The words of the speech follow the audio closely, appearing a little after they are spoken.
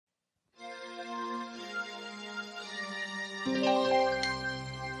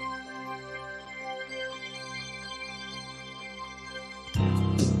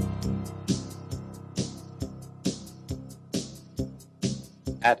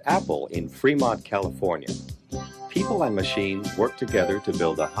At Apple in Fremont, California, people and machines work together to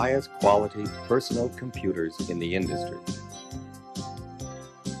build the highest quality personal computers in the industry.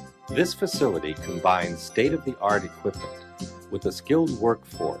 This facility combines state-of-the-art equipment with a skilled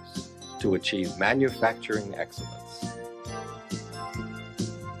workforce to achieve manufacturing excellence.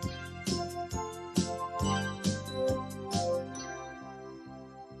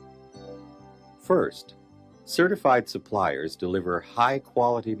 First, certified suppliers deliver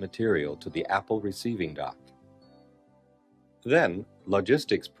high-quality material to the Apple receiving dock. Then,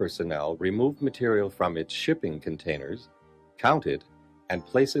 logistics personnel remove material from its shipping containers, count it, and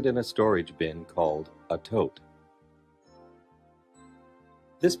place it in a storage bin called a tote.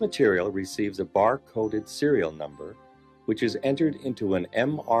 This material receives a bar-coded serial number, which is entered into an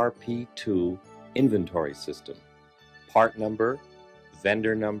MRP2 inventory system. Part number,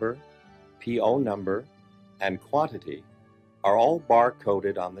 vendor number, PO number, and quantity are all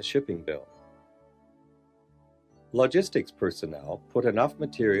bar-coded on the shipping bill. Logistics personnel put enough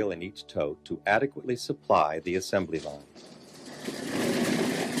material in each tote to adequately supply the assembly line.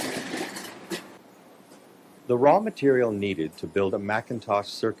 The raw material needed to build a Macintosh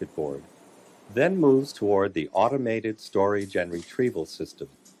circuit board then moves toward the automated storage and retrieval system,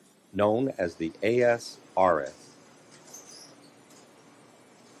 known as the ASRS.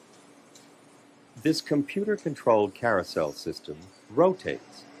 This computer-controlled carousel system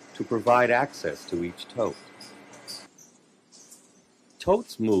rotates to provide access to each tote.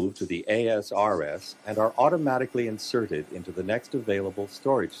 Totes move to the ASRS and are automatically inserted into the next available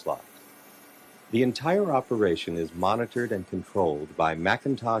storage slot. The entire operation is monitored and controlled by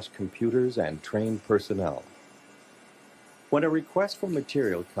Macintosh computers and trained personnel. When a request for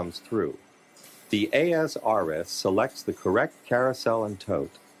material comes through, the ASRS selects the correct carousel and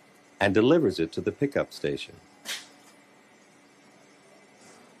tote and delivers it to the pickup station.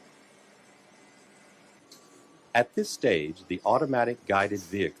 At this stage, the Automatic Guided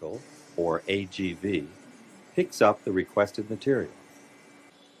Vehicle, or AGV, picks up the requested material.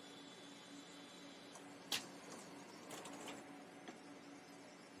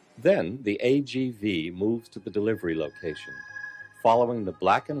 Then, the AGV moves to the delivery location, following the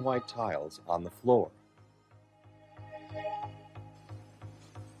black and white tiles on the floor.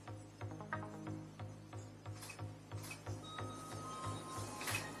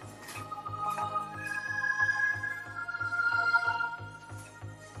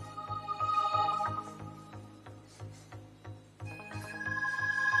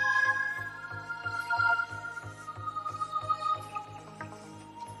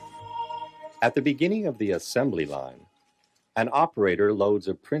 At the beginning of the assembly line, an operator loads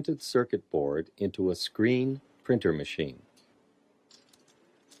a printed circuit board into a screen printer machine.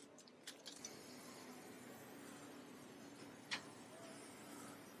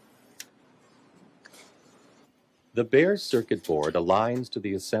 The bare circuit board aligns to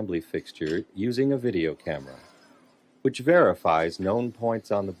the assembly fixture using a video camera, which verifies known points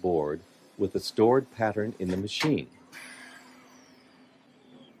on the board with a stored pattern in the machine.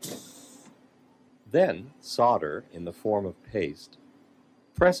 Then, solder, in the form of paste,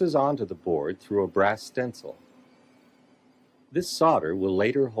 presses onto the board through a brass stencil. This solder will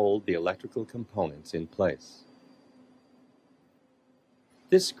later hold the electrical components in place.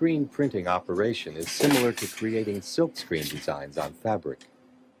 This screen printing operation is similar to creating silkscreen designs on fabric.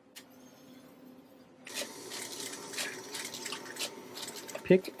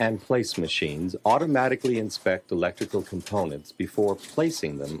 Pick and place machines automatically inspect electrical components before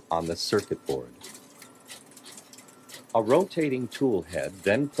placing them on the circuit board. A rotating tool head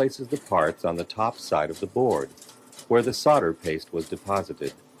then places the parts on the top side of the board, where the solder paste was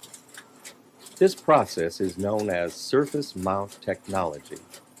deposited. This process is known as surface mount technology.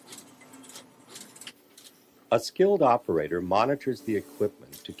 A skilled operator monitors the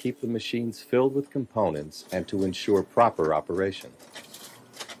equipment to keep the machines filled with components and to ensure proper operation.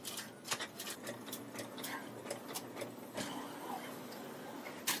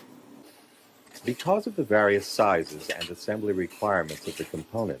 Because of the various sizes and assembly requirements of the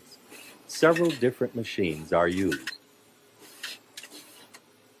components, several different machines are used.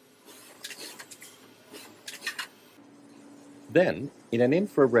 Then, in an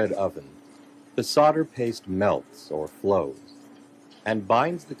infrared oven, the solder paste melts or flows and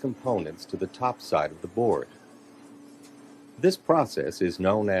binds the components to the top side of the board. This process is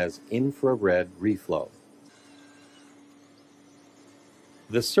known as infrared reflow.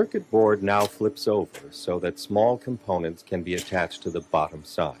 The circuit board now flips over so that small components can be attached to the bottom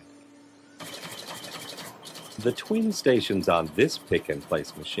side. The twin stations on this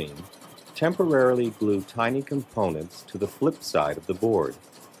pick-and-place machine temporarily glue tiny components to the flip side of the board.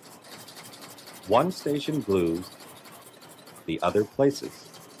 One station glues, the other places.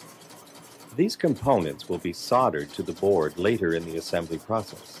 These components will be soldered to the board later in the assembly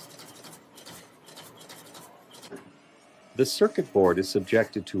process. The circuit board is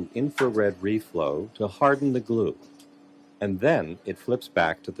subjected to infrared reflow to harden the glue, and then it flips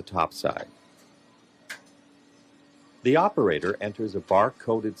back to the top side. The operator enters a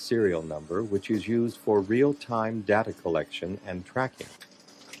bar-coded serial number which is used for real-time data collection and tracking.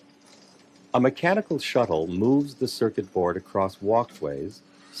 A mechanical shuttle moves the circuit board across walkways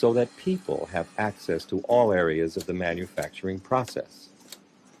so that people have access to all areas of the manufacturing process.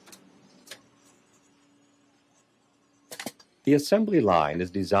 The assembly line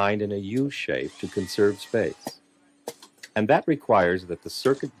is designed in a U shape to conserve space, and that requires that the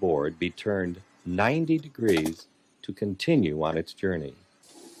circuit board be turned 90 degrees to continue on its journey.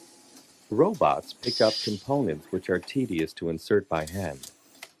 Robots pick up components which are tedious to insert by hand.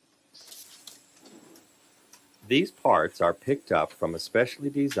 These parts are picked up from a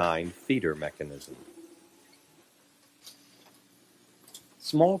specially designed feeder mechanism.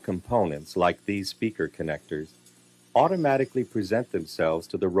 Small components like these speaker connectors automatically present themselves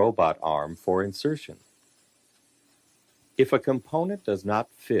to the robot arm for insertion. If a component does not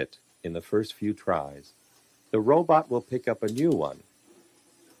fit in the first few tries, the robot will pick up a new one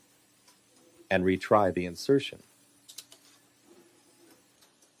and retry the insertion.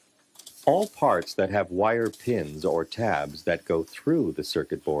 All parts that have wire pins or tabs that go through the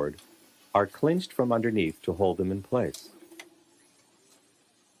circuit board are clinched from underneath to hold them in place.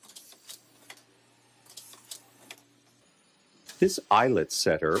 This eyelet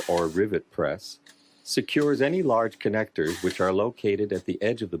setter or rivet press secures any large connectors which are located at the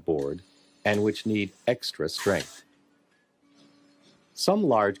edge of the board and which need extra strength. Some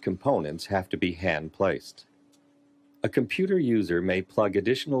large components have to be hand-placed. A computer user may plug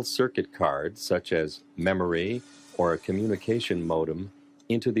additional circuit cards, such as memory or a communication modem,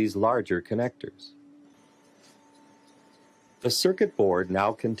 into these larger connectors. The circuit board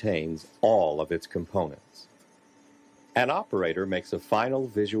now contains all of its components. An operator makes a final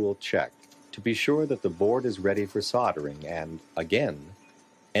visual check to be sure that the board is ready for soldering and, again,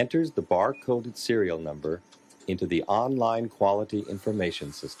 enters the bar-coded serial number into the online quality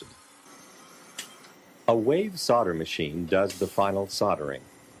information system. A wave solder machine does the final soldering.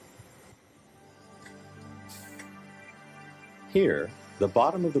 Here, the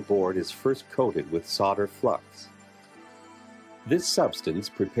bottom of the board is first coated with solder flux. This substance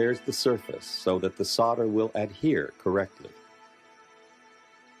prepares the surface so that the solder will adhere correctly.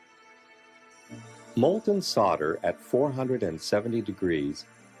 Molten solder at 470 degrees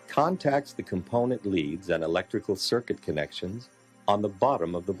contacts the component leads and electrical circuit connections on the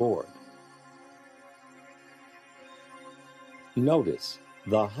bottom of the board. Notice,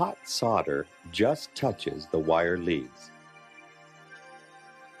 the hot solder just touches the wire leads.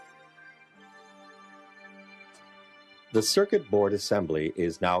 The circuit board assembly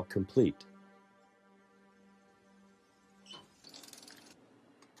is now complete.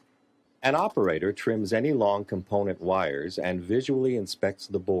 An operator trims any long component wires and visually inspects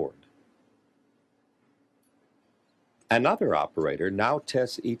the board. Another operator now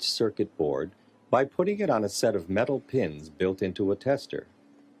tests each circuit board by putting it on a set of metal pins built into a tester.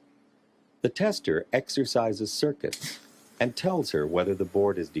 The tester exercises circuits and tells her whether the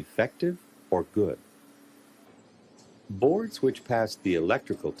board is defective or good. Boards which pass the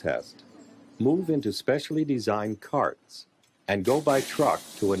electrical test move into specially designed carts and go by truck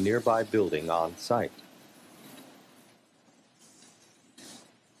to a nearby building on site.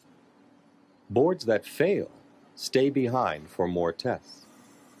 Boards that fail stay behind for more tests.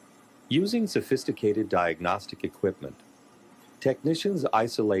 Using sophisticated diagnostic equipment, technicians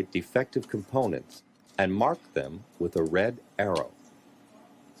isolate defective components and mark them with a red arrow.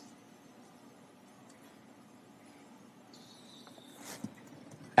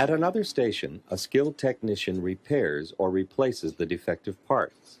 At another station, a skilled technician repairs or replaces the defective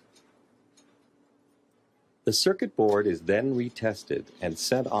parts. The circuit board is then retested and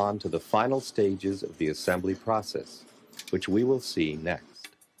sent on to the final stages of the assembly process, which we will see next.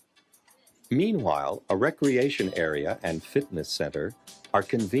 Meanwhile, a recreation area and fitness center are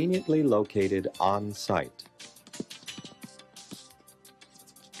conveniently located on site.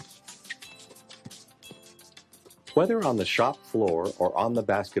 Whether on the shop floor or on the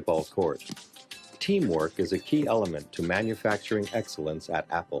basketball court, teamwork is a key element to manufacturing excellence at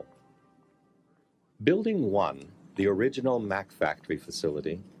Apple. Building 1, the original Mac factory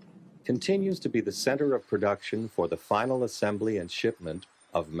facility, continues to be the center of production for the final assembly and shipment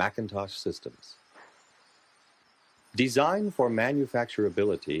of Macintosh systems. Design for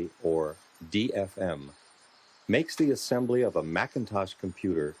Manufacturability, or DFM, makes the assembly of a Macintosh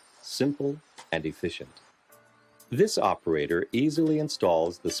computer simple and efficient. This operator easily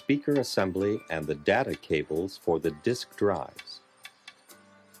installs the speaker assembly and the data cables for the disk drives.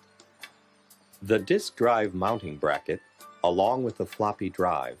 The disk drive mounting bracket, along with the floppy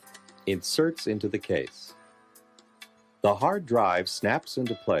drive, inserts into the case. The hard drive snaps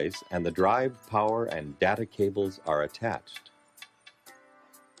into place and the drive power and data cables are attached.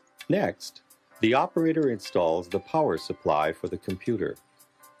 Next, the operator installs the power supply for the computer,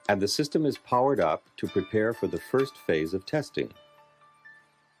 and the system is powered up to prepare for the first phase of testing.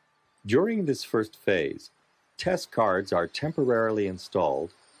 During this first phase, test cards are temporarily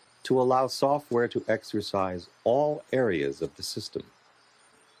installed to allow software to exercise all areas of the system.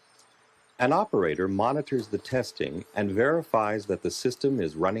 An operator monitors the testing and verifies that the system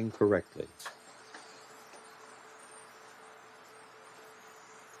is running correctly.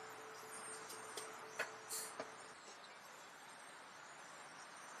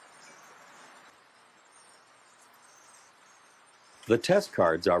 The test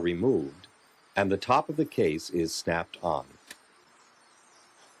cards are removed, and the top of the case is snapped on.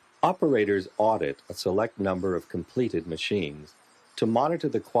 Operators audit a select number of completed machines to monitor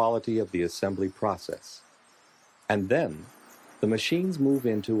the quality of the assembly process. And then, the machines move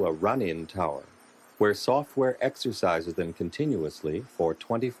into a run-in tower, where software exercises them continuously for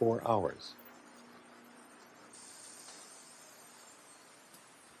 24 hours.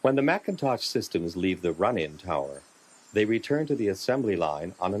 When the Macintosh systems leave the run-in tower, they return to the assembly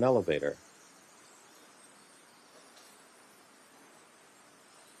line on an elevator.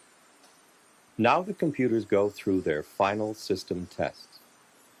 Now the computers go through their final system tests.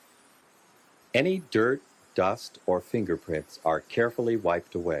 Any dirt, dust, or fingerprints are carefully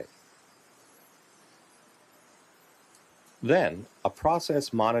wiped away. Then, a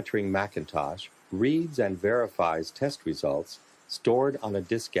process monitoring Macintosh reads and verifies test results stored on a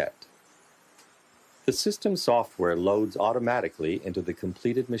diskette. The system software loads automatically into the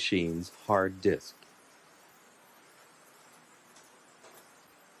completed machine's hard disk.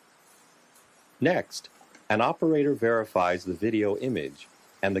 Next, an operator verifies the video image,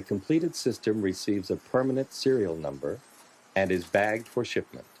 and the completed system receives a permanent serial number and is bagged for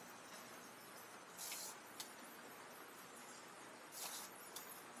shipment.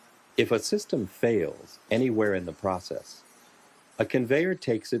 If a system fails anywhere in the process, a conveyor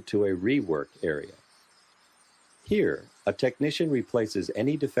takes it to a rework area. Here, a technician replaces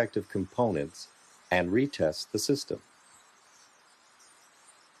any defective components and retests the system.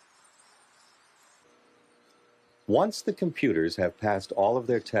 Once the computers have passed all of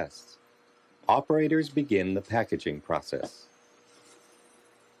their tests, operators begin the packaging process.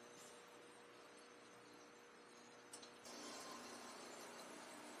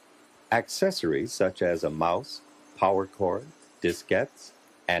 Accessories such as a mouse, power cord, diskettes,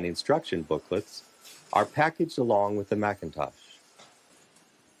 and instruction booklets are packaged along with the Macintosh.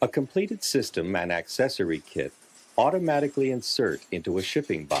 A completed system and accessory kit automatically insert into a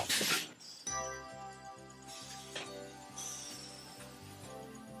shipping box.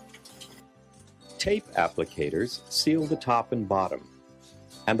 Tape applicators seal the top and bottom,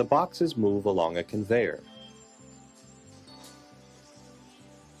 and the boxes move along a conveyor.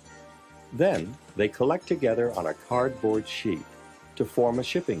 Then, they collect together on a cardboard sheet to form a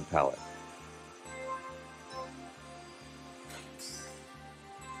shipping pallet.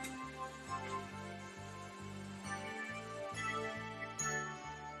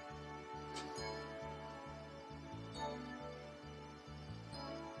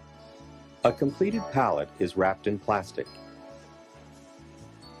 A completed pallet is wrapped in plastic.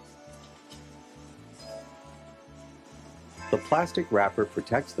 The plastic wrapper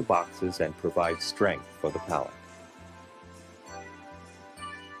protects the boxes and provides strength for the pallet.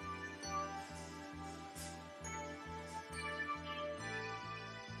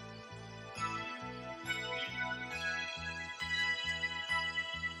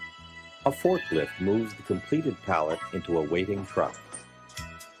 A forklift moves the completed pallet into a waiting truck.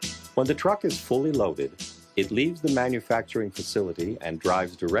 When the truck is fully loaded, it leaves the manufacturing facility and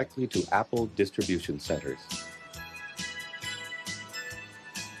drives directly to Apple distribution centers.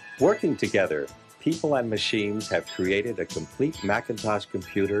 Working together, people and machines have created a complete Macintosh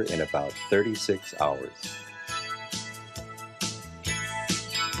computer in about 36 hours.